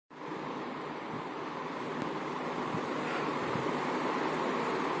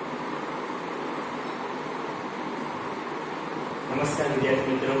નમસ્કાર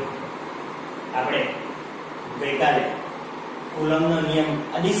વિદ્યાર્થી મિત્રો, આપણે ગઈકાલે કુલમનો નિયમ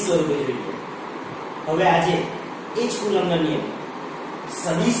અદિશ સ્વરૂપે જોયો. હવે આજે એ જ કુલમનો નિયમ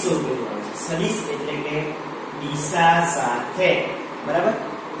સદિશ સ્વરૂપે જોવાનો છે. સદિશ એટલે કે દિશા સાથે, બરાબર?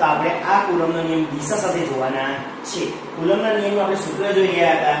 તો આપણે આ કુલમનો નિયમ દિશા સાથે જોવાના છે. કુલમના નિયમનું આપણે સૂત્ર જોઈ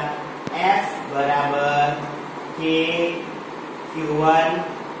ગયા હતા, F બરાબર K Q1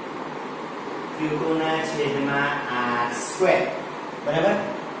 Q2 ના છેદમાં R², બરાબર?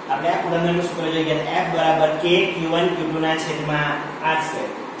 આપણે આ કુલમનું સૂત્ર જોઈ ગયા, F બરાબર K Q1 Q2 ના છેદમાં R².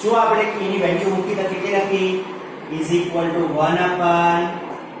 જો આપણે K ની વેલ્યુ મૂકી તો કેટલી લખી? is equal to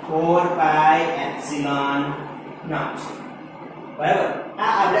 1/4 pi epsilon naught, બરાબર?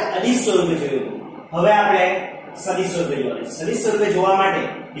 આ આપણે અદિશ સ્વરૂપે જોયું. હવે આપણે સદિશ સ્વરૂપે જોવાનું છે. સદિશ સ્વરૂપે જોવા માટે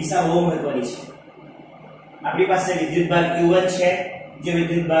દિશા બહુ મહત્વની છે. આપણી પાસે વિદ્યુતભાર Q1 છે, જે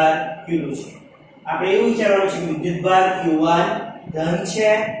વિદ્યુતભાર Q2 છે. આપણે એવું વિચારવાનું છે કે વિદ્યુતભાર Q1 ધન છે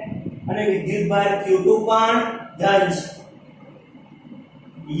અને વિદ્યુતભાર Q2 પણ ધન છે.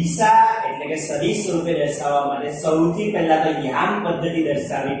 દિશા એટલે કે સદિશ સ્વરૂપે દર્શાવવા માટે સૌથી પહેલા તો યામ પદ્ધતિ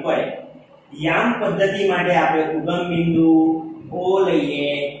દર્શાવવી પડે. યામ પદ્ધતિ માટે આપણે ઉગમ બિંદુ O લઈએ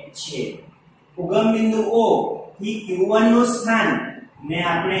છીએ. ઉગમ બિંદુ O થી Q1 નું સ્થાન ને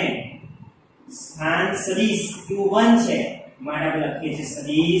આપણે સ્થાન સદિશ Q1 છે માટે આપણે લખીએ છીએ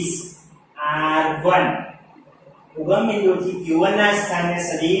સદિશ R1. ઉગમ બિંદુથી Q1 ના સ્થાનને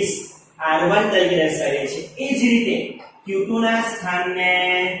સદિશ R1 તરીકે દર્શાવીએ છીએ. એ જ રીતે Q2 ના સ્થાનને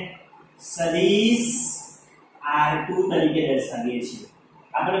સદિશ R2 તરીકે દર્શાવીએ છીએ.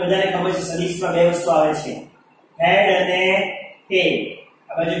 આપણે બધાને ખબર છે સદિશમાં બે વસ્તુ આવે છે, હેડ અને ટેલ.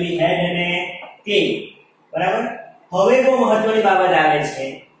 આ બાજુ બી હેડ અને ટેલ, બરાબર? હવે બહુ મહત્વની બાબત આવે છે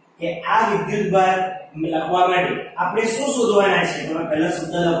કે આ વિદ્યુતભાર લખવા માટે આપણે શું શોધવાના છે? તો પહેલા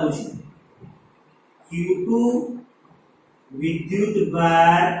શબ્દ લખું છું, Q2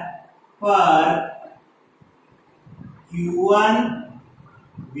 વિદ્યુતભાર પર Q1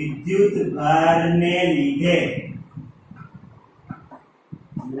 વિદ્યુતભારને લીધે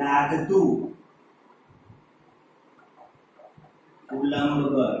લાગતું કુલમ્બ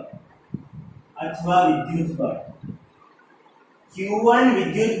બળ અથવા વિદ્યુત બળ. Q1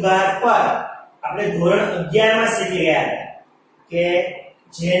 વિદ્યુતભાર પર આપણે ધોરણ 11 માં શીખી ગયા હતા કે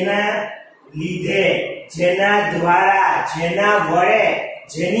જેના લીધે, જેના દ્વારા, જેના વડે,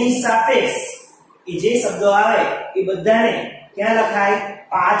 જેની સાપેક્ષ, એ જે શબ્દો આવે એ બધાને ક્યાં લખાય?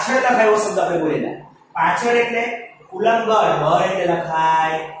 પાછળ લખાય. એવો શબ્દ આપણે બોલેલા. પાછળ એટલે કુલમ્બ બળ, બળ એટલે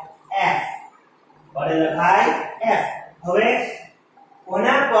લખાય F, બળ લખાય F. હવે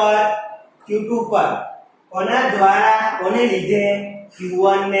કોના પર? Q2 પર. કોના દ્વારા? કોને લીધે?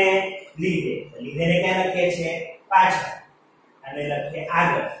 Q1 ને લીધે. લીધે ને ક્યાં લખીએ છીએ? પાછળ. અને લખીએ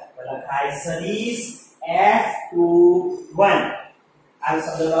આગળ. તો લખાય સદિશ F21. આ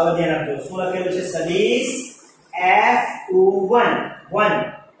શબ્દ બાબત ધ્યાન આપજો. શું લખેલું છે? સદિશ F21. 1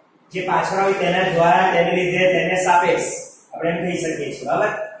 જે પાછળ હોય તેના દ્વારા, તેને લીધે, તેને સાપેક્ષ આપણે એમ કહી શકીએ છીએ,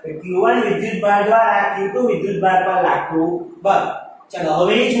 બરાબર? તો Q1 વિદ્યુતભાર દ્વારા Q2 વિદ્યુતભાર પર લાગતું બળ. ચલો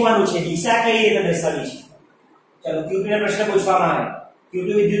હવે જોવાનું છે દિશા કઈ રીતે દર્શાવી છે. ચલો Q2 ને પ્રશ્ન પૂછવામાં આવે, Q2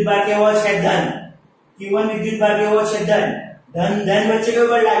 વિદ્યુતભાર કેવો છે? ધન. Q1 વિદ્યુતભાર કેવો છે? ધન. ધન ધન વચ્ચે કયો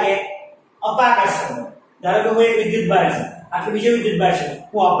બળ લાગે? અપાકર્ષણ બળ. ધારો કે હું એક વિદ્યુતભાર છે, આખી બીજો વિદ્યુતભાર છે,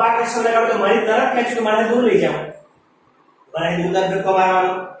 હું અપાકર્ષણ લગાડું તો મારી તરફ ખેંચું તો મારે દૂર લઈ જાઉં, મારે દૂર તરફ ધક્કો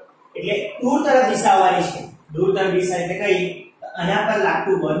મારવાનો, એટલે દૂર તરફ દિશા આવવાની છે. દૂર તરફ દિશા એટલે કઈ? આના પર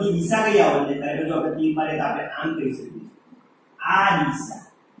લાગતું બળની દિશા કઈ આવવાની? કારણ કે જો આપણે તીર મારે તો આપણે આમ કહી શકીએ, આ દિશા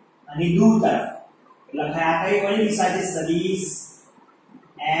અને દૂર તરફ લખાય. આ કઈ કોની દિશા છે? સદિશ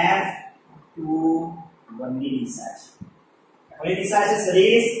F21 ની દિશા છે. કોની દિશા છે?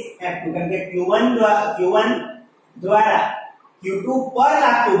 સદિશ F2. કારણ કે Q1 દ્વારા Q2 પર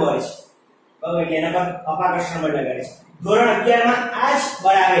લાગતું બળ છે, બરાબર? એટલે એના પર અપાકર્ષણ બળ લગાડે છે. ધોરણ 11 માં આ જ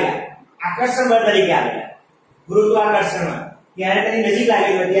બળ આવેલા, આકર્ષણ બળ તરીકે આવેલા. ગુરુત્વાકર્ષણમાં ત્યારે તેની નજીક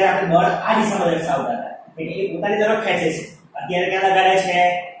લાગેલું હોય ત્યારે આપણે બળ આ દિશામાં દર્શાવતા હતા, એટલે એ પોતાની તરફ ખેંચે છે. અત્યારે ક્યાં લગાડે છે?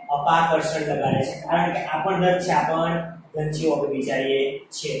 અપાકર્ષણ લગાડે છે. કારણ કે આ પણ ધન છે, આ પણ ધન છે, આપણે વિચારીએ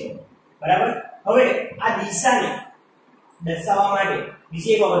છીએ, બરાબર? હવે આ દિશાને દર્શાવવા માટે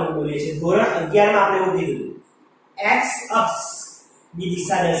બીજી એક બાબત બોલીએ છીએ. ધોરણ 11 માં આપણે એવું કીધું, x અક્ષ ની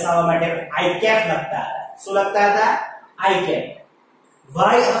દિશા દર્શાવવા માટે I કેપ લખતા હતા. શું લખતા હતા? I cap.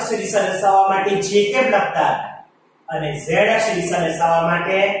 y અક્ષ દિશા દર્શાવવા માટે j કેપ લખતા હતા અને z અક્ષ દિશા દર્શાવવા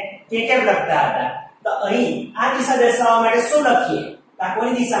માટે k કેપ લખતા હતા. તો અહીં આ દિશા દર્શાવવા માટે શું લખીએ? તો આ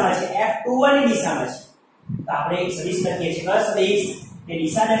કોની દિશામાં છે? F21 ની દિશામાં છે. તો આપણે એક સદિશ લખીએ છીએ. કયો સદિશ? કે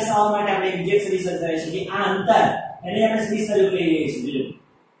દિશા દર્શાવવા માટે આપણે બીજો સદિશ દર્શાવીએ છીએ. આ અંતર એને આપણે સદિશ તરીકે લઈ લઈએ છીએ,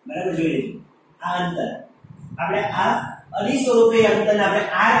 બરાબર? જોઈ લેજો આ અંતર. આપણે આ અદિશ સ્વરૂપે અંતરને આપણે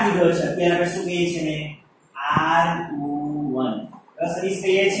r કીધો છે, અત્યારે આપણે શું કહીએ છીએ ને r21 સદિશ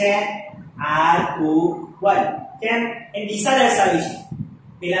કહીએ છીએ r21 કેમ એ દિશા દર્શાવી છે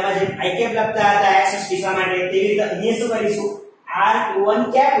પેલામાં જે i કેપ લખતા હતા x દિશા માટે તેવી રીતે અહીંયા શું કરીશું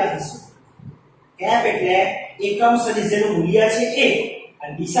r21 કેપ લખીશું કેપ એટલે એકમ સદિશ જેનું મૂલ્ય છે 1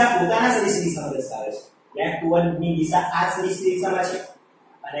 અને દિશા પોતાના સદિશ દિશામાં દર્શાવે છે f21 ની દિશા r સદિશ દિશામાં છે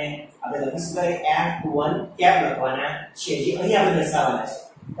અને આપણે લખીશું કે f21 કેપ લખવાના છે જે અહીં આપણે દર્શાવવાના છે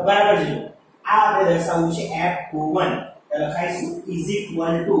તો બરાબર છે આ આપણે દર્શાવવું છે f21 તો લખાઈશું ઇઝ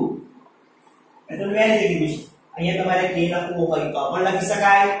ઇક્વલ ટુ એટલે વેલ્યુ કીધું છે અહીંયા તમારે k લખવું હોય તો પણ લખી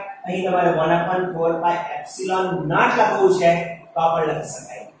શકાય અહીં તમારે 1/4 pi epsilon નોટ લખવું છે તો પણ લખી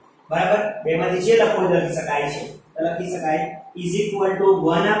શકાય બરાબર બેમાંથી જે લખવું લખી શકાય છે તો લખી શકાય is equal to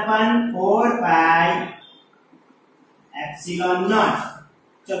 1/4 pi epsilon not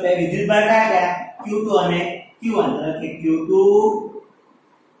જો બે વિદ્યુત ભાર કાઢ્યા q2 અને q1 તો લખીએ q2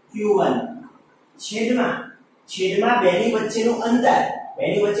 q1 છેદમાં બેની વચ્ચેનું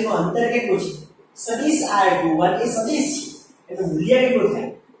અંતર કેટલું છે સદિશ r21 એ સદિશ છે એટલે મૂલ્ય કેટલું થાય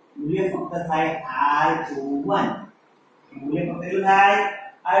મૂલ્ય ફક્ત થાય r21 મૂલ્ય ફક્ત કેટલું થાય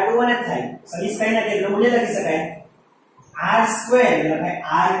r21 જ થાય સદિશ કઈ નથી એટલે મૂલ્ય લખી શકાય r2 લખાય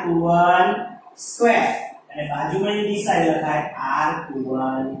r21 સ્ક્વેર અને બાજુમાંની દિશા લખાય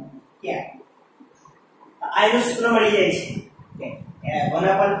r21 કેપ આ એનું સૂત્ર મળી જાય છે કે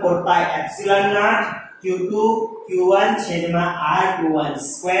 1/4 pi epsilon naught q2 q1 છેદમાં r21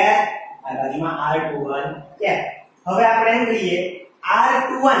 સ્ક્વેર આ બાજુમાં r21 કેપ હવે આપણે એમ કહીએ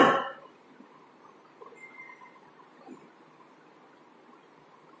r21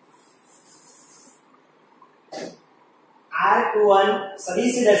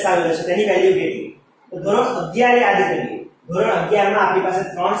 સદિશ દર્શાવેલો છે તેની વેલ્યુ કેટલી તો ધોરણ 11 યાદ કરીએ ધોરણ 11 માં આપણી પાસે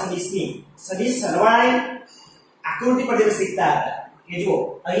ત્રણ સદિશની સદિશ સરવાળાની આકૃતિ પર જે શીખતા હતા કે જો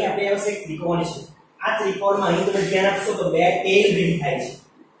અહીં આપણે એક ત્રિકોણ છે આ ત્રિકોણમાં અહીં તમે ધ્યાન આપશો તો બે ટેલ ભેગી થાય છે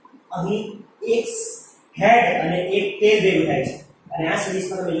અહીં એક હેડ અને એક ટેલ ભેગું થાય છે અને આ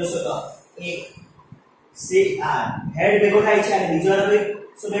સદિશમાં તમે જોશો તો એક આ હેડ ભેગો થાય છે અને બીજો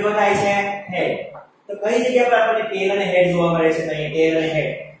શું ભેગો થાય છે હેડ તો કઈ જગ્યા પર આપણને ટેલ અને હેડ જોવા મળે છે તો અહીં ટેલ અને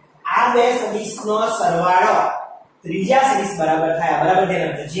હેડ આ બે સદિશનો સરવાળો ત્રીજા સદિશ બરાબર થાય બરાબર ધ્યાન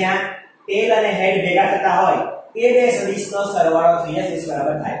રાખજો જ્યાં ટેલ અને હેડ ભેગા થતા હોય તે બે સદિશનો સરવાળો ત્રીજા સદિશ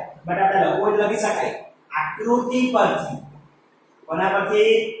બરાબર થાય બટ આપણે લખવું લખી શકાય આકૃતિ પરથી કોના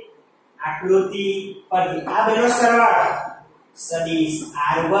પરથી આકૃતિ પરથી આ બેનો સરવાળો સદિશ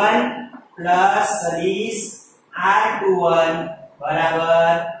r1 પ્લસ સદિશ r21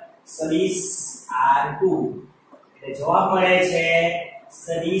 બરાબર સદિશ r2 એટલે જવાબ મળે છે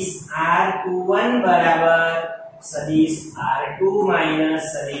સદિશ r21 બરાબર સદિશ r2 માઈનસ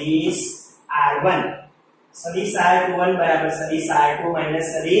સદિશ r1 સદિશ r21 બરાબર સદિશ r2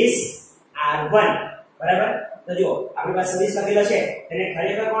 માઈનસ સદિશ r1 બરાબર તો જો આપણી પાસે સદિશ લખેલો છે તેને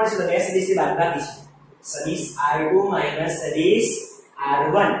ખરેખર કોણ છે તો બે સદિશની બાદબાકી છે સદિશ r2 માઈનસ સદિશ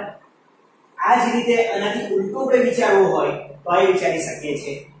r1 આ જ રીતે આનાથી ઉલટું આપણે વિચારવું હોય તો આ વિચારી શકીએ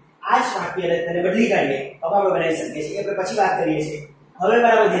છીએ આ જ વાક્યને તેને બદલી કાઢીએ તો આપણે બનાવી શકીએ છીએ આપણે પછી વાત કરીએ છીએ હવે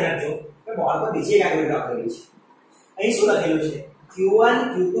બરાબર ધ્યાન રાખજો કે બોર્ડ પર બીજી એક આકૃતિ ડ્રો કરેલી છે અહીં શું લખેલું છે q1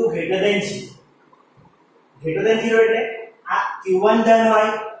 q2 ગ્રેટર ધેન છે ગ્રેટર ધેન 0 એટલે આ q1 ધન હોય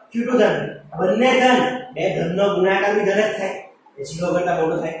q2 ધન બંને ધન બે ધનનો ગુણાકાર બી ધન જ થાય એ 0 કરતા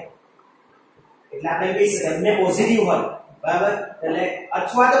મોટો થાય એટલે આપણે કહી શકીએ બંને પોઝિટિવ હોય બરાબર એટલે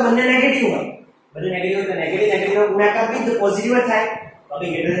અથવા તો બંને નેગેટિવ હોય બંને નેગેટિવ હોય તો નેગેટિવ નો ગુણાકાર બી પોઝિટિવ જ થાય તો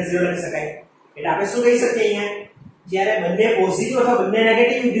બી ગ્રેટર ધેન 0 લખી શકાય એટલે આપણે શું કહી શકીએ અહીંયા જ્યારે બંને પોઝિટિવ અથવા બંને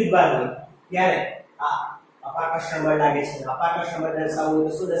નેગેટિવ વિદ્યુતભાર હોય ત્યારે આ અપાકર્ષણ બળ લાગે છે અપાકર્ષણ બળ દર્શાવવું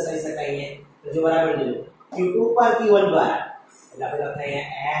તો શું દર્શાવી શકાય અહીંયા તો જો બરાબર જોજો q2 પર q1 દ્વારા એટલે આપણે લખાય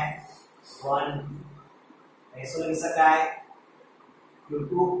અહીંયા f1 એ શું લખી શકાય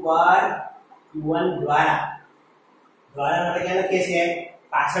q2 પર q1 દ્વારા માટે ક્યાં લખીએ છીએ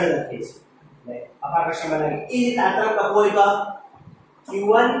પાછળ લખીએ છીએ એટલે અપાકર્ષણ બળ લાગે એ રીતે આ તરફ લખવું હોય તો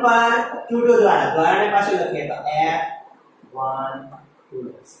q1 પર q2 દ્વારાને પાછળ લખીએ તો f1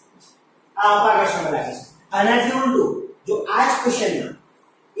 આ અપાકર્ષણ બળ લાગે છે આનાથી ઉલટું જો આ જ ક્વેશ્ચનમાં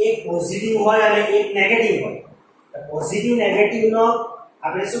એક પોઝિટિવ હોય અને એક નેગેટિવ હોય તો પોઝિટિવ નેગેટિવ નો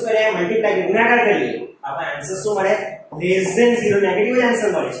આપણે શું કરીએ મલ્ટીપ્લાય ગુણાકાર કરીએ આપણે આન્સર શું મળે લેસ ધેન 0 નેગેટિવ આન્સર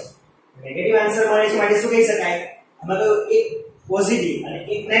મળે છે નેગેટિવ આન્સર મળે છે માટે શું કહી શકાય આમાં તો એક પોઝિટિવ અને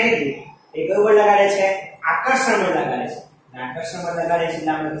એક નેગેટિવ એક કયું બળ લગાડે છે આકર્ષણ બળ લગાડે છે આકર્ષણ બળ લગાડે છે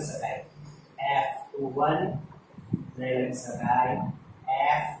એટલે આપણે લખી શકાય f21 ને લખી શકાય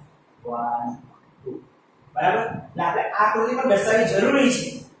f12 બરાબર એટલે આપણે આ આકૃતિમાં દર્શાવવી જરૂરી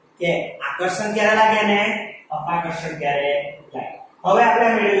છે કે આકર્ષણ ક્યારે લાગે અને અપાકર્ષણ ક્યારે લાગે. હવે આપણે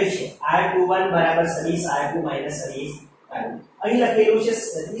મેળવ્યું છે r21 બરાબર સદિશ r2 માઈનસ સદિશ r1. અહીં લખેલું છે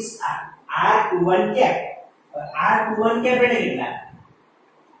સદિશ r21 કેપ. r21 કેપ એટલે કેટલા?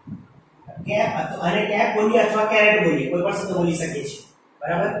 કેપ અને કેપ બોલીએ અથવા કેરેટ બોલીએ, કોઈ પણ શબ્દ બોલી શકીએ છીએ.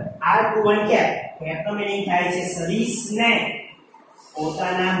 બરાબર. r21 કેપ કેપનો મીનિંગ થાય છે સદિશને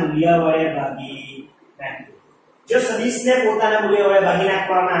પોતાના મૂલ્ય વડે ભાગી નાખવું. જો સદિશને પોતાના મૂલ્ય વડે ભાગી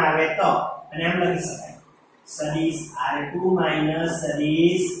નાખવામાં આવે તો અને એમ લખી શકાય સદિશ r2 માઈનસ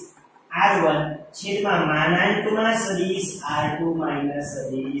સદિશ r1 છેદમાં માનાંકમાં સદિશ r2 માઈનસ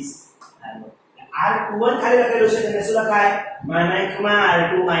સદિશ r1. r21 ખાલી લખેલું છે એટલે શું લખાય? માનાંકમાં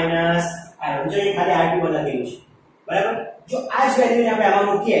r2 માઈનસ r1. જો અહીં ખાલી r21 લખેલું છે. બરાબર. જો આ જ વેલ્યુને આપણે આમાં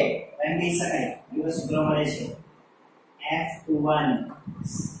મૂકીએ તો એમ કહી શકાય એનું સૂત્ર મળે છે f21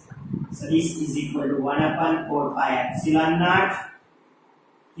 સદિશ is equal to 1/4 pi epsilon naught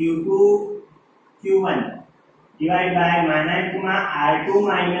q2 q1 divided by માનાંકમાં r2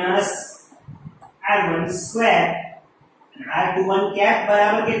 minus r1 square r21 cap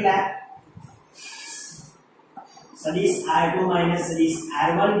બરાબર કેટલા? સદિશ r2 minus સદિશ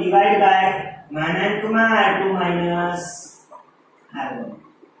r1 divided by માનાંકમાં r2 minus r1.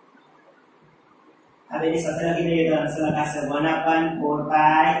 अब इस સાથે લખી દઈએ તો આન્સર લખાશે 1/4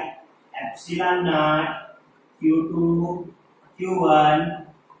 pi epsilon naught q2 q1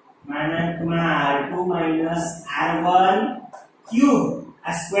 માનાંકમાં r2 minus r1 cube.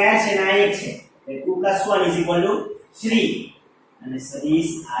 આ સ્ક્વેર છે ને આ એક છે એટલે 2 + 1 = 3 અને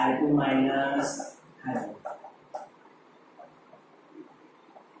સદિશ r2 minus r1.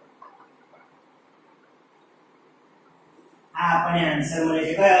 આ આપણને આન્સર મળે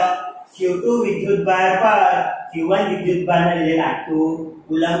છે કયો? q2 વિદ્યુતભાર પર q1 વિદ્યુતભારને લીધે લાગતું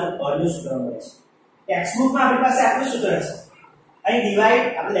કુલમ્બ બળનું સૂત્ર મળે છે. ટેક્સ્ટબુકમાં આપણી પાસે આટલું સૂત્ર છે. અહીં ડિવાઇડ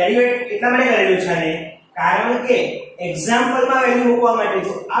આપણે ડેરિવેટ એટલા માટે કરેલું છે ને કારણ કે એક્ઝામ્પલમાં વેલ્યુ મૂકવા માટે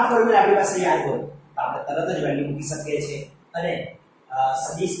જો આ ફોર્મ્યુલા આપણી પાસે યાદ હોય તો આપણે તરત જ વેલ્યુ મૂકી શકીએ છીએ અને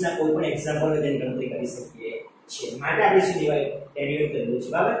સદિશના કોઈ પણ એક્ઝામ્પલ હોય તેની ગણતરી કરી શકીએ છીએ. માટે આપણે શું ડિવાઇડ ડેરિવેટ કરેલું છે.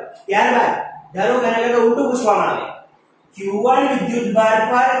 બરાબર. ત્યારબાદ ધારો કે આના કરતા ઉલટું પૂછવામાં આવે q1 વિદ્યુતભાર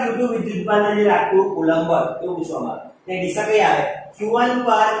પર q2 વિદ્યુતભારને લીધે લાગતું કુલમ્બ બળ એવું પૂછવામાં આવે. તે દિશા કઈ આવે? q1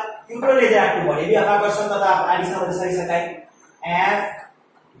 પર q2 ને લીધે લાગતું બળ. એ બી અપાકર્ષણ તો આ દિશામાં દર્શાવી શકાય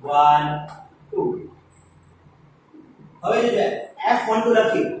f12. હવે જો f12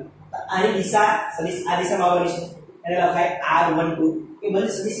 લખ્યું તો આની દિશા સદિશ આ દિશામાં આવવાની છે એટલે લખાય r12. એ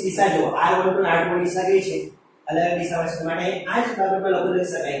બધી સદિશ દિશા જો r12 અને r21 દિશા કઈ છે? અલગ અલગ દિશામાં છે. માટે આ જ બાબતમાં લખી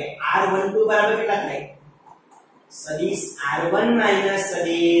શકાય કે r12 બરાબર કેટલા થાય? સદિશ r1 minus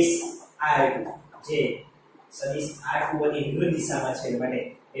સદિશ r2 જે સદિશ r21 ની વિરુદ્ધ દિશામાં છે માટે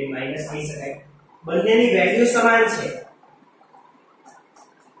એ માઈનસ કહી શકાય. બંનેની વેલ્યુ સમાન છે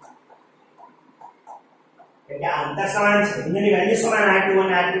એટલે આ અંતર સમાન છે. બંનેની વેલ્યુ સમાન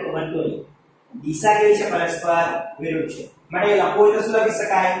r21 r12 ની દિશા કેવી છે? પરસ્પર વિરુદ્ધ છે. માટે લખવું હોય તો શું લખી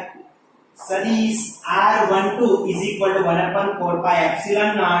શકાય? સદિશ r12 = 1/4 pi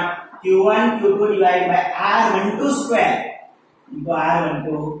epsilon naught q1 q2 divided by r12 square into r12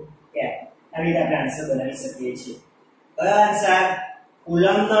 cap. આવી રીતે આપણે આન્સર બનાવી શકીએ છીએ. કયો આન્સર?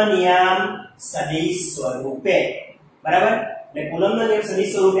 કુલમ્બનો નિયમ સદિશ સ્વરૂપે. બરાબર. એટલે કુલમ્બનો નિયમ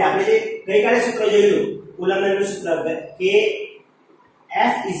સદિશ સ્વરૂપે આપણે જે ગઈકાલે સૂત્ર જોયું કુલમ્બનો નિયમ સૂત્ર કે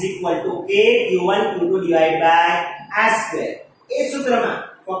f = k q1 q2 divided by r square. એ સૂત્રમાં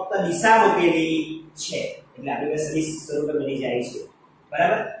ફક્ત દિશા મૂકેલી છે એટલે આપણે સદિશ સ્વરૂપે બની જાય છે.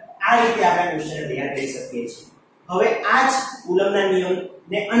 બરાબર. આ રીતે આપણે ક્વેશ્ચન તૈયાર કરી શકીએ છીએ. હવે આ જ કુલમ્બના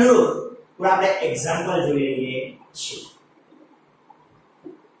નિયમને અનુરૂપ થોડા આપણે એક્ઝામ્પલ જોઈ લઈએ છીએ.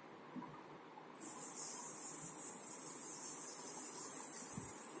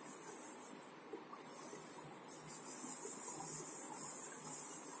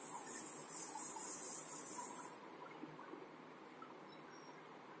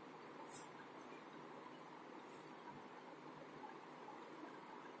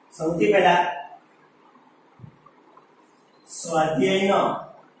 સૌથી પહેલા સ્વાધ્યાયનો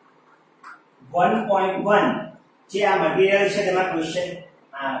 1.1 જે આ મટીરીયલ છે તેમાં ક્વેશ્ચન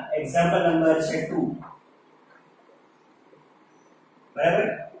એક્ઝામ્પલ નંબર છે 2. બરાબર.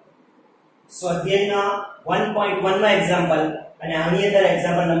 સ્વાધ્યાયનો 1.1 માં એક્ઝામ્પલ અને આની અંદર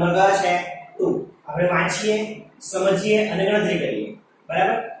એક્ઝામ્પલ નંબર કયો છે? 2. આપણે વાંચીએ, સમજીએ અને ગણતરી કરીએ.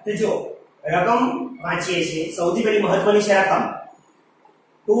 બરાબર. તો જો રકમ વાંચીએ છીએ. સૌથી પહેલી મહત્વની છે રકમ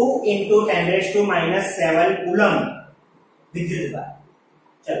 2 × 10⁻⁻7 કુલમ્બ વિદ્યુતભાર.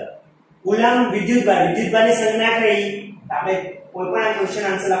 ચલો કુલમ્બ વિદ્યુતભારની સંજ્ઞા કઈ? આપણે કોઈ પણ ક્વેશ્ચન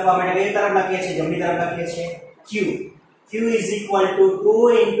આન્સર લખવા માટે કઈ તરફ લખીએ છીએ? જમણી તરફ લખીએ છીએ q. q = 2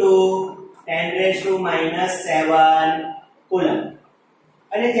 × 10⁻⁷ coulomb.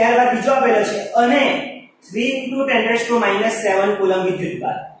 અને ત્યારબાદ બીજો આપેલો છે અને 3 × 10⁻⁷ કુલમ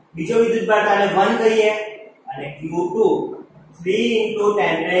વિદ્યુતભાર. બીજો વિદ્યુતભાર આને 1 કહીએ અને Q2 3 ×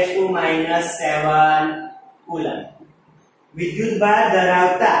 10⁻⁷ કુલમ. વિદ્યુતભાર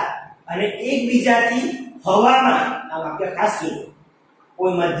ધરાવતા અને એકબીજાથી હવામાં, આ વાક્ય ખાસ જોજો,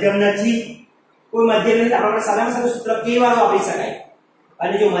 કોઈ મધ્યમ નથી, કોઈ મધ્યમ નથી, આપણે સાધારણ સારું સૂત્ર k વાળું વાપરી શકાય.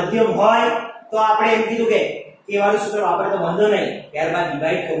 અને જો મધ્યમ હોય તો આપણે એમ કીધું કે k વાળું સૂત્ર વાપરે તો વાંધો નહીં, ત્યારબાદ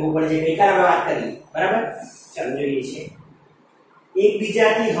ડિવાઈડ કરવું પડે છે. ગઈકાલે આપણે વાત કરી, બરાબર? ચાલો જોઈએ છે.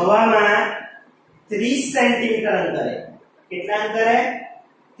 એકબીજાથી હવામાં 30 સેન્ટીમીટર અંતરે, કેટલા અંતરે?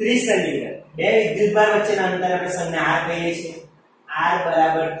 30 સેન્ટીમીટર. બે વિદ્યુતભાર વચ્ચેના અંતર આપણે સંજ્ઞા r કહીએ છીએ. r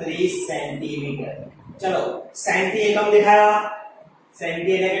બરાબર 30 સેન્ટીમીટર. ચલો સેન્ટી એકમ દેખાયો.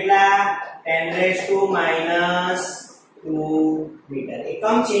 સેન્ટી એટલે કેટલા? 10⁻² મીટર.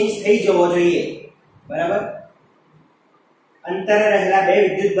 એકમ ચેન્જ થઈ જવો જોઈએ, બરાબર? અંતરે રહેલા બે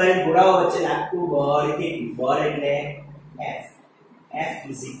વિદ્યુતભાર ગોળાઓ વચ્ચે લાગતું બળ કેટલું? બળ એટલે F. F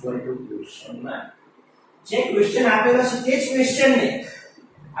question mark. જે ક્વેશ્ચન આપેલો છે તે જ ક્વેશ્ચન ને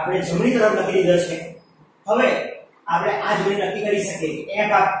આપણે જમણી તરફ લખી દીધો છે. હવે આપણે આ જોઈને નક્કી કરી શકીએ કે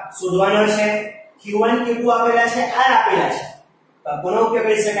F શોધવાનો છે. Q1 Q2 આપેલા છે, R આપેલા છે. તો કોનો ઉપયોગ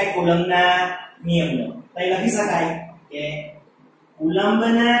કરી શકાય? કુલમ્બના નિયમનો. તો લખી શકાય કે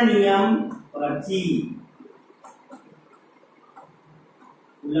કુલમ્બના નિયમ પરથી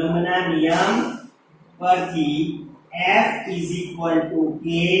F K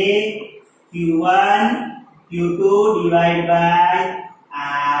Q1 Q2 divided by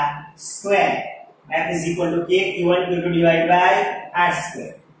R square. F K Q1 Q2 divided by R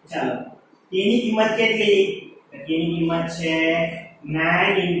square. ચાલો k ની કિંમત કેટલી? તો k ની કિંમત છે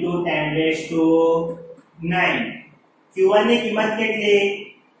 9 × 10⁹. Q1 ની કિંમત કેટલી?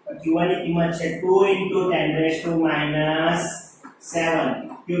 તો Q1 ની કિંમત છે 2 × 10⁻⁷.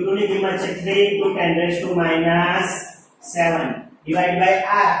 Q2 ની કિંમત છે 3 × 10⁻⁷. divided by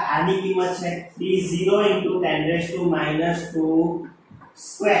R. R ની કિંમત છે 30 × 10⁻²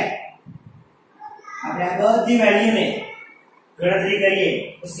 સ્ક્વેર. આપણે આ બધી વેલ્યુને ગણતરી કરીએ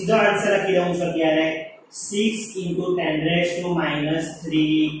તો સીધો આન્સર લખી દઉં છું અત્યારે 6 × 10⁻³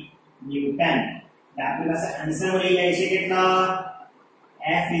 ન્યૂટન. આપણી પાસે આન્સર મળી જાય છે કેટલો? F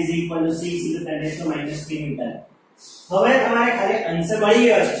 6 × 10⁻³ newton. હવે તમારે ખાલી આન્સર મળી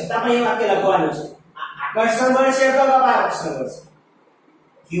ગયો છે, છતાં પણ એ વાક્ય લખવાનું છે. આકર્ષણ બળ છે તો અપાકર્ષણ બળ છે.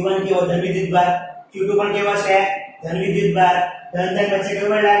 Q1 કેવો? ધન વિદ્યુતભાર. Q2 પણ કેવો છે? ધન વિદ્યુતભાર. ધન વચ્ચે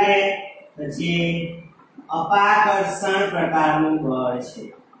કેવું બળ લાગે? પછી અપાકર્ષણ પ્રકારનું બળ છે.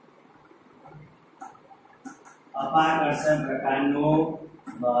 અપાકર્ષણ પ્રકારનું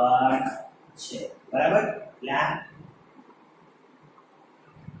બળ છે, બરાબર?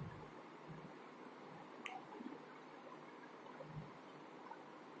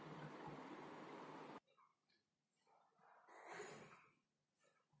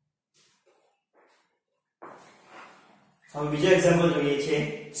 હવે બીજો એક્ઝામ્પલ જોઈએ છે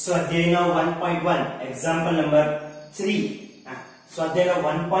સ્વાધ્યાયનો 1.1 એક્ઝામ્પલ નંબર 3. સ્વાધ્યાયનો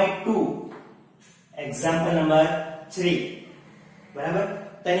 1.2 એક્ઝામ્પલ નંબર 3, બરાબર?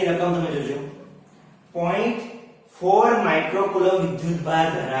 તેની રકમ તમે જોજો. 0.4 માઇક્રોકુલમ વિદ્યુતભાર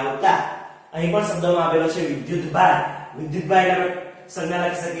ધરાવતા, અહીં પણ શબ્દમાં આપેલો છે વિદ્યુતભાર. વિદ્યુતભાર એટલે સંજ્ઞા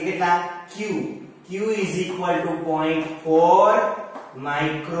લખી શકીએ કેટલા? Q. Q = 0.4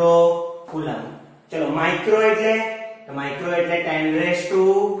 માઇક્રોકુલમ. ચલો માઇક્રો એટલે 10⁻⁶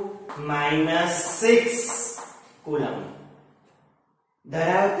 કુલમ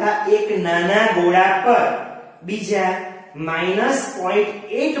ધરાવતા એક નાના ગોળા પર બીજા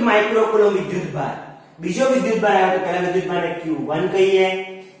 -0.8 માઇક્રોકુલમ વિદ્યુતભાર. બીજો વિદ્યુતભાર આવે તો પહેલા વિદ્યુતભારને Q1 કહીએ,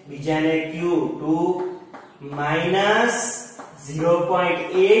 બીજાને Q2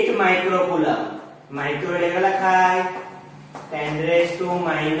 -0.8 માઇક્રોકુલમ. માઇક્રો એટલે લખાય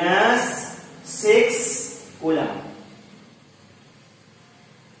 10⁻⁶ કુલમ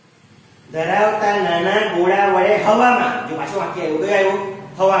ધરાવતા નાના ગોળા વડે હવામાં, જો પાછો વાક્ય આવ્યું, કયું આવ્યું?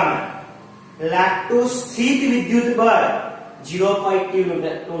 હવામાં લાગતું સ્થિત વિદ્યુત બળ 0.2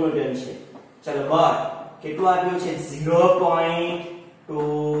 ન્યૂટન છે. ચલો બળ કેટલું આપ્યું છે? 0.2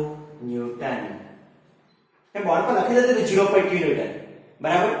 ન્યૂટન. એ બોર્ડ પર લખી દીધું 0.2 ન્યૂટન,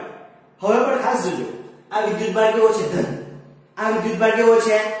 બરાબર? હવે પણ ખાસ જોજો, આ વિદ્યુતભાર કેવો છે? ધન. આ વિદ્યુતભાર કેવો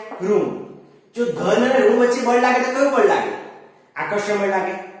છે? ઋણ. જો ધન અને ઋણ વચ્ચે બળ લાગે તો કયું બળ લાગે? આકર્ષણ બળ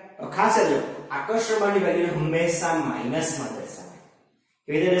લાગે. ખાસ જો આકર્ષણ બળની વેલ્યુ હંમેશા માઈનસમાં દર્શાવાય.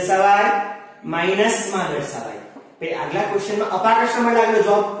 કેવી રીતે દર્શાવાય? માઈનસમાં દર્શાવાય. પછી આગલા ક્વેશ્ચનમાં અપાકર્ષણ બળ લાગેલો,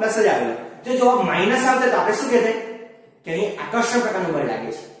 જવાબ પ્લસ જ આવેલો. જો જવાબ માઈનસ આવતો તો આપણે શું કહેતે? કે અહીં આકર્ષણ પ્રકારનું બળ લાગે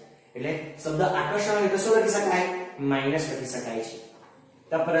છે. એટલે શબ્દ આકર્ષણ હોય તો શું લખી શકાય? માઈનસ લખી શકાય છે.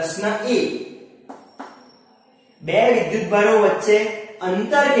 તો પ્રશ્ન એ, બે વિદ્યુતભારો વચ્ચે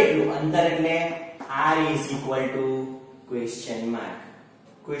અંતર કેટલું? અંતર એટલે r question mark.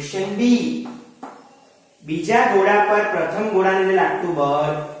 ક્વેશ્ચન બી, બીજા ગોળા પર પ્રથમ ગોળાને લાગતું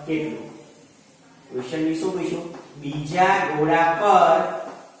બળ કેટલું? ક્વેશ્ચન બી શું પૂછ્યું? બીજા ગોળા પર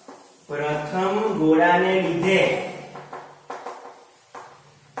પ્રથમ ગોળાને લીધે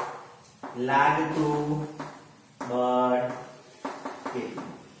લાગતું બળ કેટલું?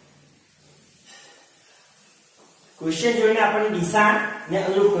 ક્વેશ્ચન જોઈને આપણને દિશા ને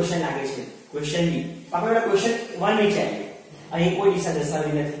અનુરૂપ ક્વેશ્ચન લાગે છે. ક્વેશ્ચન બી આપણે ક્વેશ્ચન 1 વિચારીએ. અહીં કોઈ દિશા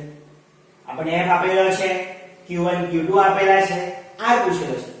દર્શાવી નથી. આપણે f આપેલો છે, q1 q2 આપેલા છે, r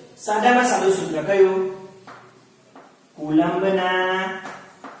પૂછેલો છે. સાદામાં સાદું સૂત્ર કયું? કુલંબના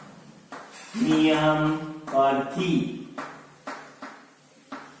નિયમ પરથી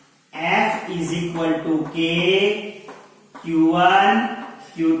f k q1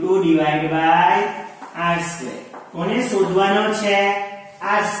 q2 divided by r2. કોને શોધવાનો છે?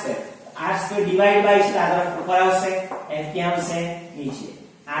 r2. r2 divided by છે, આ તરફ ઉપર આવશે, f ક્યાં આવશે? નીચે.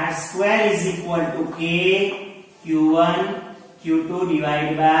 r2 k q1 q2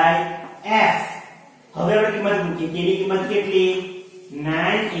 divided by f. હવે આપણે કિંમત મૂકીએ. k ની કિંમત કેટલી?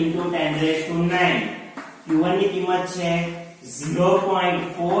 9 into 10 raised to 9. q1 ની કિંમત છે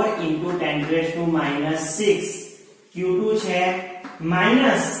 0.4 into 10 raised to -6. q2 છે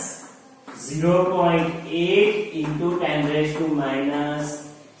 -0.8 into 10 raised to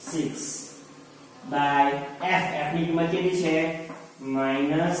 -6 by f. f ની કિંમત કેટલી છે?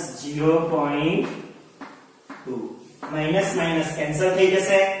 -0.2. માઈનસ માઈનસ કેન્સલ થઈ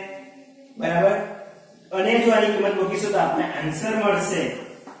જશે, બરાબર? અને જો આની કિંમત મૂકીશું તો આપણને આન્સર મળશે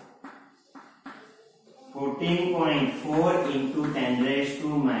 14.4 into 10 raised to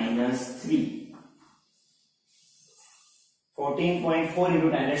 -3. 14.4 into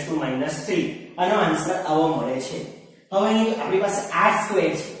 10 raised to -3. આનો આન્સર આવો મળે છે. હવે અહીં આપણી પાસે r2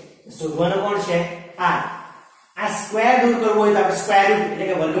 છે, શોધવાનો કોણ છે? r. આ સ્ક્વેર દૂર કરવો હોય તો આપણે સ્ક્વેર રૂટ એટલે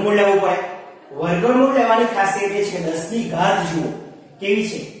કે વર્ગમૂળ લેવું પડે. વર્ગમૂળ લેવાની ખાસિયત એ છે, 10 ની ઘાત જુઓ કેવી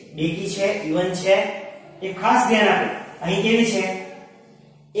છે, બેકી છે, ઇવન છે, એ ખાસ ધ્યાન આપો. અહીં કેવી છે?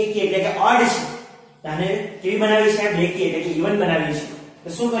 એકી એટલે કે ઓડ છે. આને કેવી બનાવી છે? બેકી એટલે કે ઇવન બનાવી છે. તો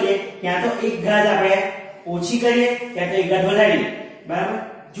શું કરીએ? ત્યાં તો એક ઘાત આપણે ઓછી કરીએ, ત્યાં તો એક ઘાત વધારીએ, બરાબર?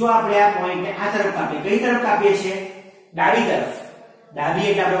 જો આપણે આ પોઈન્ટને આ તરફ કાપીએ, કઈ તરફ કાપીએ છીએ? ડાબી તરફ. ડાબી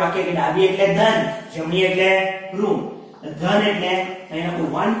એટલે આપણે વાક્ય કે ડાબી એટલે ધન, જમણી એટલે ઋણ. ધન એટલે અહીં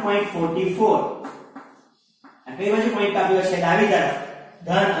 1.44. આ કઈ બાજુ પોઈન્ટ કાપ્યો છે? ડાબી તરફ.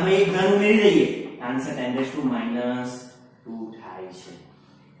 ધન, અમે એક ધન ઉમેરી દઈએ, આન્સર 10 raised to -2 થાય છે.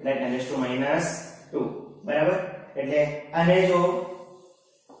 એટલે 10 raised to -2, બરાબર? એટલે આને જો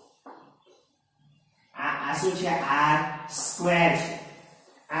આ શું છે? r2 છે.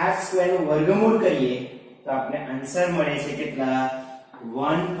 r2 નું વર્ગમૂળ કરીએ તો આપણે આન્સર મળે છે કેટલા?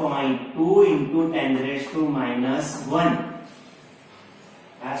 1.2 into 10 raised to -1.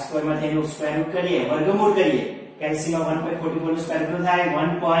 r2 માંથી એનું સ્ક્વેર રૂટ કરીએ, વર્ગમૂળ કરીએ, કેલ્સીમાં 1.44 નું સ્ક્વેર રૂટ થાય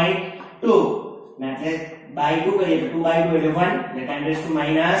 1.2, ને એટલે by 2 કરીએ તો 2 by 2 એટલે 1, એટલે 10 raised to -1.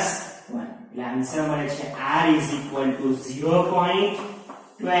 એટલે આન્સર મળે છે r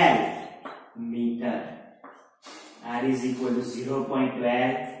 0.12 મીટર. r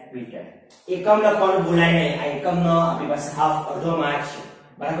 0.12 metre. એકમ લખવાનું ભૂલાય નહીં. આ એકમનો આપણી પાસે હાફ અડધો માર્ક છે,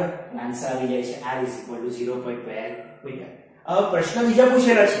 બરાબર? આન્સર આવી જાય છે r 0.12 મીટર. હવે પ્રશ્ન બીજો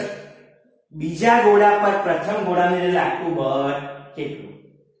પૂછેલો છે, બીજા ગોળા પર પ્રથમ ગોળાને લાગતું બળ કેટલું?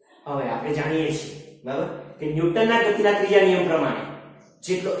 હવે આપણે જાણીએ છીએ, બરાબર, કે ન્યૂટનના ગતિના ત્રીજા નિયમ પ્રમાણે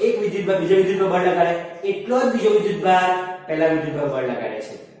જેટલો એક વિદ્યુતભાર બીજો વિદ્યુતભાર બળ લગાડે એટલો જ બીજો વિદ્યુતભાર પહેલા વિદ્યુતભાર બળ લગાડે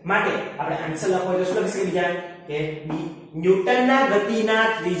છે. માટે આપણે આન્સર લખવો હોય તો શું લખી શકીએ? બીજા કે ન્યૂટનના ગતિના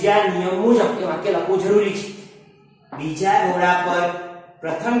ત્રીજા નિયમ મુજબ એ વાક્ય લખવું જરૂરી છે. બીજા ગોળા પર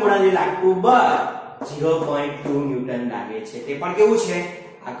પ્રથમ ગોળાને લાગતું બળ 0.2 ન્યૂટન લાગે છે. તે પણ કેવું છે?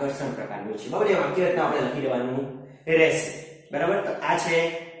 આકર્ષણ પ્રકારનું છે, બરાબર? એ વાક્ય રચના આપણે લખી દેવાનું રહેશે, બરાબર? તો આ છે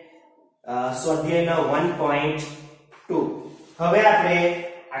સ્વાધ્યાયનો 1.2. હવે આપણે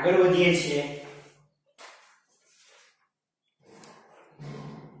આગળ વધીએ છીએ.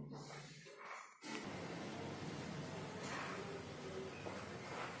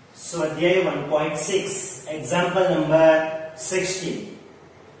 સ્વાધ્યાય 1.6 એક્ઝામ્પલ નંબર 16,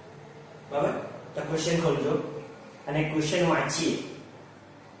 બરાબર? તો ક્વેશ્ચન ખોલજો અને ક્વેશ્ચન વાંચીએ.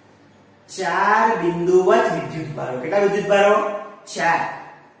 ચાર બિંદુવત વિદ્યુતભારો. કેટલા વિદ્યુતભારો? 4.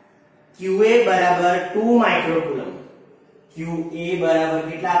 QA બરાબર 2 માઇક્રોકુલમ. QA બરાબર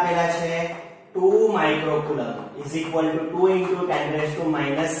કેટલા આપેલા છે? 2 microcoulomb is equal to 2 into 10 raised to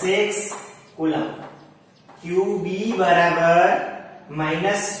minus 6 coulomb. QB बराबर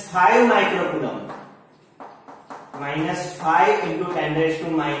minus 5 microcoulomb, minus 5 into 10 raised to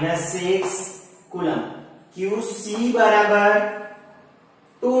minus 6 coulomb. QC बराबर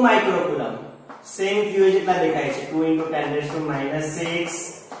 2 microcoulomb, सेम QA જેટલા દેખાય છે 2 into 10 raised to minus 6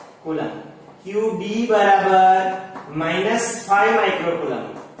 coulomb. QD બરાબર minus 5 microcoulomb,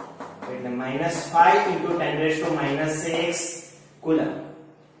 એટલે minus 5 into 10 raised to minus 6 coulomb.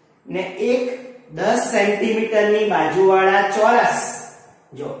 ને એક 10 centimetre ની બાજુવાળા ચોરસ,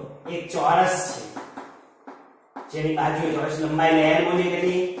 જો એક ચોરસ છે જેની બાજુ ચોરસ લંબાઈ લેયર બોલી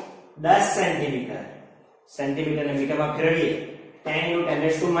કેટલી 10 સેન્ટીમીટર, સેન્ટીમીટર ને મીટરમાં ફેરવીએ 10 into 10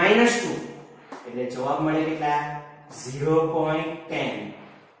 raised to minus 2 એટલે જવાબ મળે કેટલા 0.10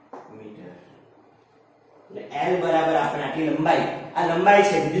 મીટર. એટલે L બરાબર આપણે આટલી લંબાઈ, આ લંબાઈ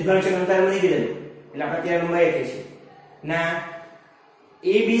છે વિદ્યુતભાર છે અંતર નથી કીધેલું એટલે આપણે ત્યાં લંબાઈ લખી છે ના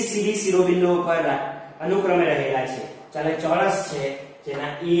ABCD શિરોબિંદુઓ પર અનુક્રમે રહેલા છે. ચાલે ચોરસ છે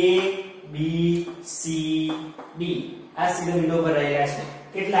જેના ABCD આ શિરોબિંદુઓ પર રહેલા છે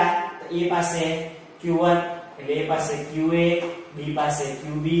કેટલા તો A પાસે Q1 એટલે A પાસે QA, B પાસે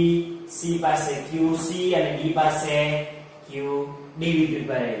QB, C પાસે QC અને D પાસે QD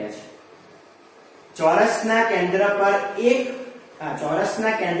વિદ્યુતભાર રહેલા છે. ચોરસના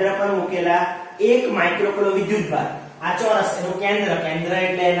કેન્દ્ર પર મૂકેલા 1 માઇક્રોકુલમ વિદ્યુતભાર, આ ચોરસ એનું કેન્દ્ર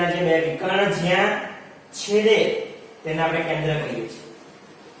એટલે એના જે બે વિકર્ણ જ્યાં છેદે તેને આપણે કેન્દ્ર કહીએ છીએ.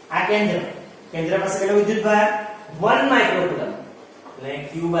 આ કેન્દ્ર પાસે કેટલો વિદ્યુતભાર 1 માઇક્રોકુલમ, એટલે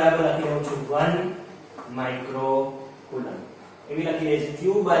Q બરાબર લખી રહ્યો છું 1 માઇક્રોકુલમ, એવી લખી રહી છે Q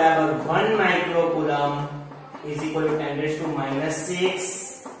બરાબર 1 માઇક્રોકુલમ is equal to 10 raised to minus 6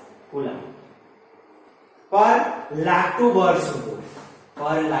 coulomb. પર લાગતું બળ શોધો,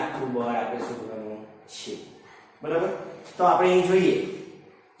 પર લાગતું બળ આપણે શોધવાનું છે બરાબર. તો આપણે અહીં જોઈએ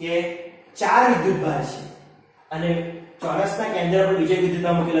કે 4 વિદ્યુતભાર છે અને ચોરસના કેન્દ્ર પર બીજો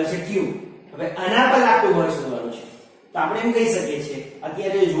વિદ્યુતભાર મૂકેલો છે Q. હવે આના પર લાગતું બળ શોધવાનું છે તો આપણે એમ કહી શકીએ છીએ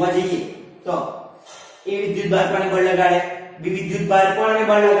અત્યારે જોવા જઈએ તો A વિદ્યુતભાર પર બળ લગાડે, B વિદ્યુતભાર પર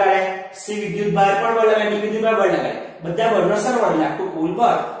બળ લગાડે, C વિદ્યુતભાર પર બળ લગાડે, D વિદ્યુતભાર બળ લગાડે, બધા બળનો સરવાળો લાગતું કુલ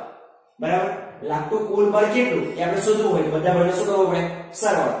બળ બરાબર. લાગતું કુલ બળ કેટલું એ આપણે શોધવું હોય બધા બળનો શું કરવો પડે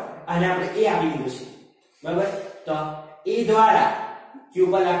સરવાળો, અને આપણે A આપી દીધું છે બરાબર. તો A દ્વારા Q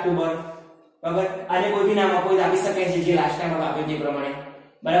પર લાગતું બળ બરાબર, અને કોઈ બી નામ કોઈ આપી શકે છે જે લાસ્ટ ટાઈમ આપ્યું તે પ્રમાણે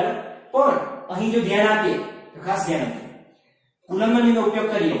બરાબર. પણ અહીં જો ધ્યાન આપીએ તો ખાસ ધ્યાન આપજો, કુલમ્બનો નિયમનો ઉપયોગ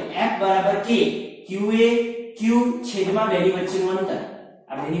કરીએ F બરાબર K, QA Q છેદમાં બેની વચ્ચેનું અંતર,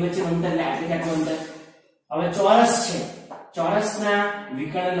 આ બેની વચ્ચેનું અંતર એટલે આટલું અંતર. હવે ચોરસ છે, ચોરસના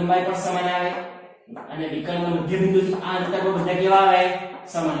વિકર્ણ લંબાઈ પણ સમાન આવે અને વિકર્ણના મધ્ય બિંદુથી આ અંતર પર બધા કેવા આવે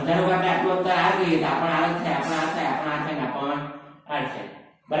સમાન. ધારો કે આપણે આટલું અંતર આ કહીએ તો આપણ આ થાય, આપણ આ થાય, આપણ આ થાય, આપણ આ થાય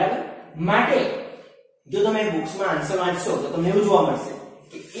બરાબર. માટે જો તમે બુક્સમાં આન્સર વાંચશો તો તમને એવું જોવા મળશે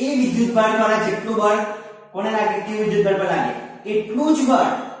કે એ વિદ્યુતભાર દ્વારા જેટલું બળ કોને લાગે કે વિદ્યુતભાર પર લાગે એટલું જ બળ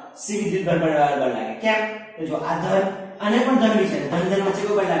C વિદ્યુતભાર પર લાગે. કેમ તો જો આ ધન અને પણ ધન છે, ધન વચ્ચે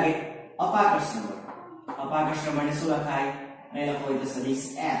કોઈ બળ લાગે અપાકર્ષણ બળ. અપાકર્ષણ બળને શું લખાય અહીં લખો હોય તો સદિશ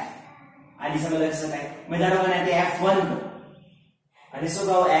F આ દિશામાં લખી શકાય. મેં ધારો કે તે F1 અને શું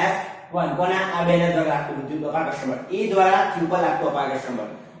કહો F1 કોના આ બેને દ્વારા લાગતું વિદ્યુત અપાકર્ષણ બળ, A દ્વારા Q પર લાગતું અપાકર્ષણ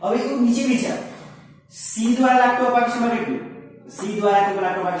બળ. હવે એવું નીચે વિચાર C દ્વારા લાગતું અપાકર્ષણ બળ કેટલું, C દ્વારા Q પર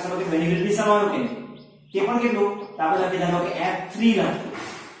લાગતું અપાકર્ષણ બળ કેટલું, વિરુદ્ધ દિશામાં કે તે પણ કેટલું તો આપણે લખી દઈએ કે F3 લખીએ.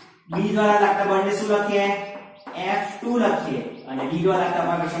 B દ્વારા લાગતા બળને શું લખીએ F2 લખીએ અને D દ્વારા લાગતા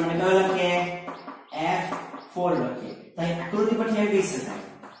અપાકર્ષણ બળને કયો લખીએ F4 લખીએ. તો અહીં આકૃતિ પરથી એમ કહી શકાય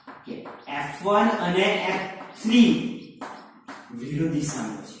કે F1 અને F3 વિરુદ્ધ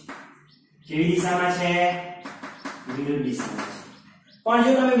દિશામાં છે. કેવી દિશામાં છે વિરુદ્ધ દિશામાં છે. પણ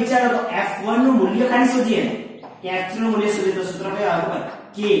જો તમે વિચારો તો F1 નું મૂલ્ય ખાલી શોધીએ ને કે F3 નું મૂલ્ય શોધીએ તો સૂત્ર કયું આવે ખબર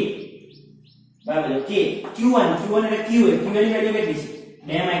K બરાબર. K Q1 એટલે QA, QA ની વેલ્યુ કેટલી છે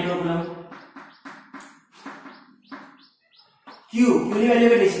 2 માઇક્રોકુલમ. Q ની વેલ્યુ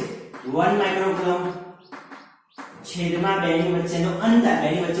કેટલી છે 1 માઇક્રોકુલમ છેદમાં 2 ની વચ્ચેનું અંતર,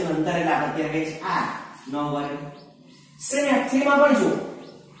 2 ની વચ્ચેનું અંતર એટલે આપણે અત્યારે કહીએ છીએ r નો વર્ગ. સેમ F3 માં પણ જો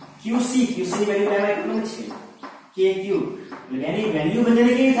QC ની વેલ્યુ 2 માઇક્રોકુલમ છે, KQ એટલે એની વેલ્યુ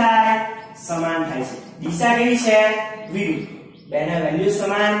બંનેની કેવી થાય સમાન થાય છે. દિશા કેવી છે વિરુદ્ધ, બેના વેલ્યુ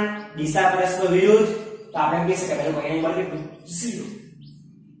સમાન, દિશા પરસ્પર વિરુદ્ધ, તો આપણે કહી શકાય પહેલું કોઈની બળ કેટલું 0.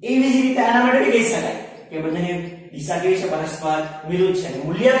 એવી જ રીતે આના માટે કહી શકાય કે બંનેની દિશા કેવી છે પરસ્પર વિરુદ્ધ છે.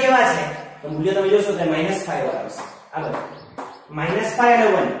 મૂલ્ય કેવા છે તો મૂલ્ય તમે જોશો તો -5 આવશે. આગળ -5 એટલે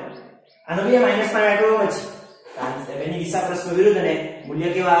 1 આનો બી -5 માઇક્રોકુલમ છે બેની દિશા પરસ્પર વિરુદ્ધ અને મૂલ્ય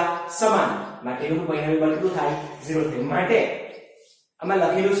કેવા સમાન માટે એનું પરિણામી બળ કેટલું થાય 0 થાય માટે આમાં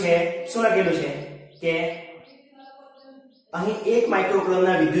લખેલું છે શું લખેલું છે કે અહીં 1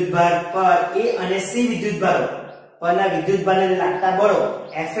 માઇક્રોકુલમના વિદ્યુતભાર પર A અને C વિદ્યુતભારો પરના વિદ્યુતભારને લાગતા બળો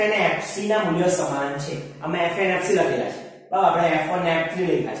F અને Fc ના મૂલ્યો સમાન છે આમાં F અને Fc લખેલા છે બરાબર આપણે F1 અને F3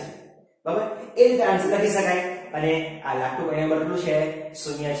 લખ્યા છે બરાબર એ રીતે આન્સર લખી શકાય અને આ લાગતું પરિણામ કેટલું છે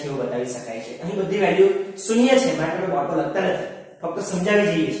 0 છે એવું બતાવી શકાય છે અહીં બધી વેલ્યુ 0 છે માટે આપણે બોર્ડ પર લખતા નથી ફક્ત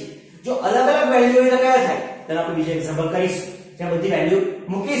સમજાવી જઈએ છીએ જો અલગ અલગ વેલ્યુ હોય તો કયા થાય તો આપણે બીજું એક્ઝામ્પલ કરીશું જ્યાં બધી વેલ્યુ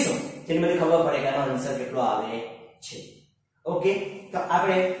મૂકીશું જેની બધી ખબર પડે કે આનો આન્સર કેટલો આવે છે ઓકે તો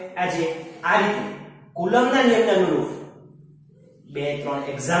આપણે આજે આ રીતે કુલમ્બના નિયમને અનુરૂપ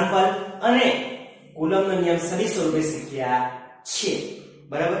 2-3 એક્ઝામ્પલ અને કુલમ્બનો નિયમ સદી સ્વરૂપે શીખ્યા છે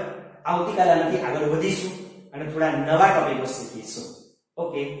બરાબર આવતીકાલે આનાથી આગળ વધીશું અને થોડા નવા ટોપિકો શીખીશું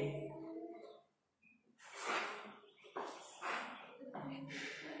ઓકે